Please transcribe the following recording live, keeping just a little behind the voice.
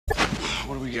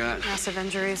What do we got? Massive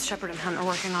injuries. Shepard and Hunt are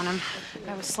working on him.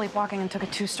 Guy was sleepwalking and took a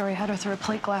two-story header through a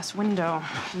plate glass window.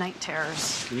 Night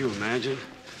terrors. Can you imagine?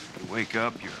 You wake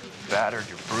up, you're battered,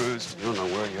 you're bruised. You don't know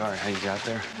where you are, how you got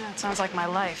there. That sounds like my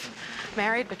life.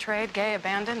 Married, betrayed, gay,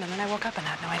 abandoned, and then I woke up and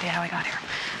had no idea how I got here.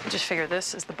 I just figured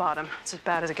this is the bottom. It's as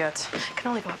bad as it gets. Can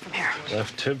only go up from here.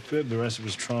 Left tip fib, the rest of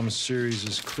his trauma series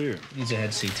is clear. Needs a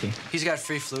head CT. He's got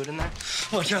free fluid in there.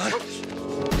 Oh, God.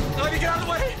 Ivy, get out of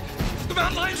the way! The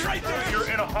mountain lion's right there! You're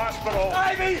in a hospital.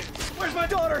 Ivy! Where's my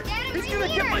daughter? He's gonna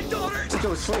get my daughter!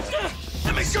 Go sleep.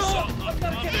 Let me go! I've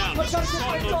gotta get my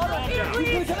daughter!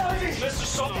 Please, Ivy! Mr.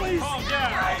 Salt, calm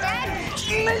down. Daddy!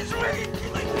 Please, wait!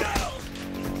 Let go!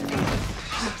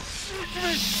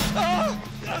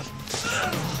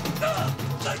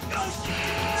 Let go!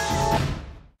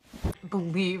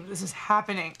 Believe this is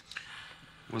happening.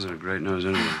 Wasn't a great nose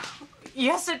anyway.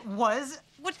 Yes, it was.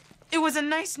 What? It was a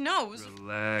nice nose.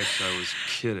 Relax, I was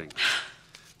kidding. It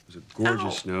was a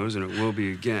gorgeous nose, and it will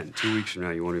be again. 2 weeks from now,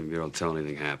 you won't even be able to tell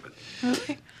anything happened.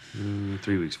 Really?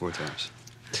 3 weeks, 4 times.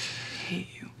 I hate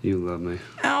you. You love me.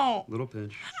 Ow. Little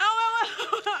pinch. Ow, ow,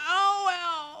 ow, ow,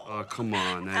 ow. Oh, come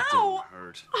on, that Ow. didn't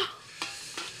hurt.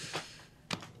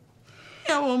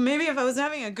 Yeah, well, maybe if I was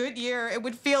having a good year, it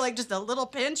would feel like just a little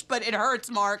pinch, but it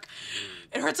hurts, Mark.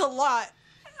 It hurts a lot.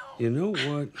 You know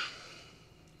what?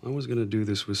 I was gonna do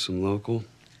this with some local.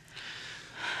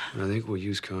 But I think we'll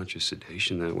use conscious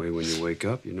sedation. That way, when you wake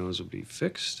up, your nose will be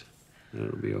fixed, and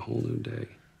it'll be a whole new day.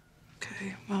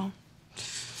 Okay, well,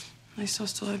 at least I'll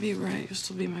still have you, right? You'll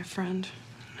still be my friend.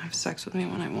 And have sex with me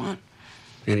when I want.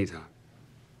 Anytime.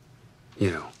 You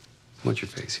know, once your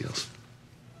face heals.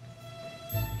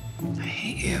 I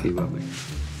hate you. You love me.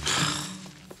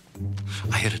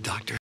 I hit a doctor.